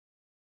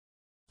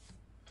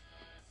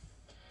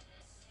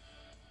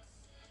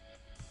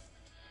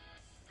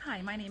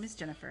Hi, my name is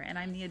Jennifer, and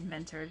I'm the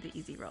inventor of the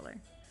Easy Roller.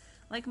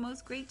 Like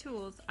most great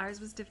tools, ours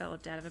was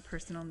developed out of a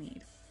personal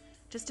need.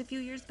 Just a few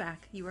years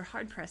back, you were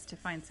hard pressed to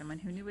find someone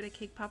who knew what a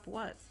cake pop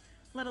was,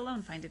 let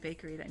alone find a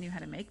bakery that knew how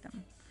to make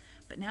them.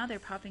 But now they're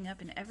popping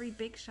up in every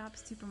bake shop,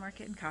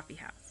 supermarket, and coffee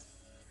house.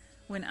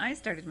 When I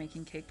started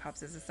making cake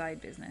pops as a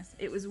side business,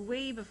 it was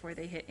way before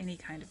they hit any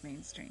kind of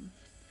mainstream.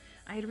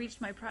 I had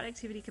reached my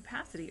productivity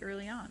capacity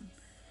early on.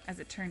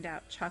 As it turned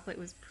out, chocolate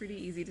was pretty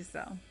easy to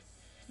sell.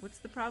 What's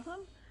the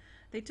problem?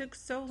 They took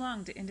so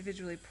long to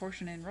individually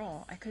portion and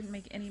roll, I couldn't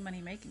make any money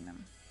making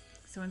them.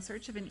 So, in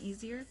search of an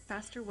easier,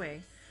 faster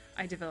way,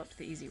 I developed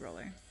the Easy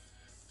Roller.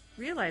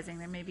 Realizing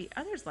there may be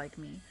others like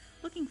me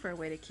looking for a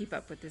way to keep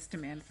up with this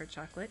demand for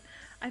chocolate,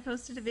 I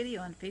posted a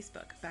video on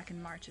Facebook back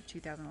in March of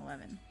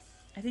 2011.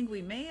 I think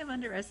we may have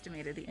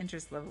underestimated the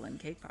interest level in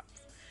cake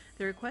pops.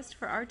 The request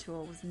for our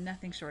tool was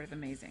nothing short of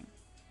amazing.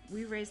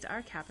 We raised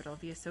our capital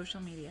via social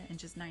media in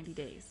just 90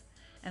 days,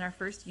 and our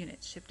first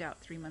unit shipped out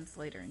 3 months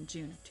later in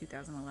June of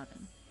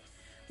 2011.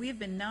 We have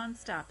been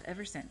non-stop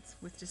ever since,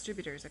 with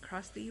distributors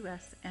across the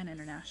US and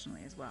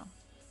internationally as well.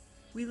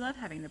 We love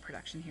having the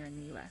production here in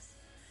the US.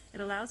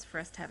 It allows for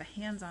us to have a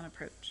hands-on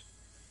approach.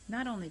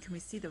 Not only can we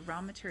see the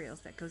raw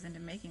materials that goes into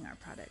making our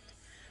product,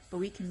 but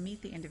we can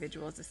meet the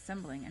individuals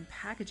assembling and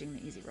packaging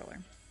the Easy Roller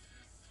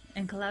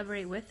and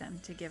collaborate with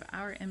them to give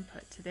our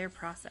input to their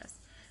process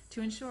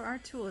to ensure our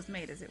tool is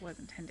made as it was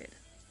intended.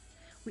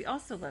 We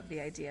also love the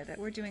idea that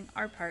we're doing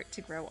our part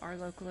to grow our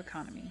local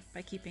economy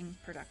by keeping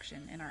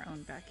production in our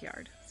own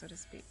backyard, so to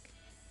speak.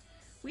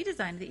 We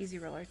designed the Easy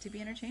Roller to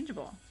be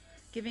interchangeable,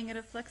 giving it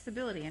a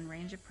flexibility and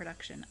range of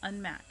production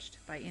unmatched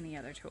by any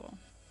other tool.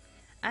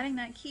 Adding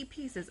that key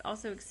piece has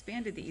also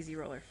expanded the Easy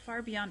Roller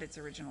far beyond its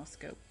original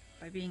scope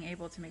by being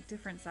able to make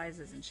different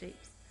sizes and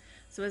shapes.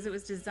 So as it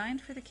was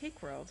designed for the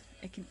cake world,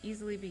 it can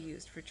easily be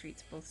used for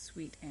treats both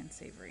sweet and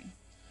savory.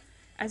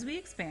 As we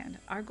expand,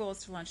 our goal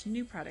is to launch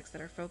new products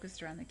that are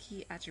focused around the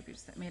key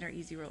attributes that made our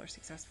Easy Roller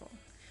successful.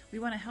 We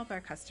want to help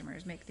our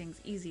customers make things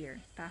easier,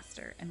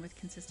 faster, and with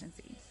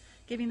consistency,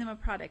 giving them a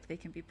product they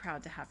can be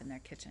proud to have in their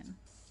kitchen.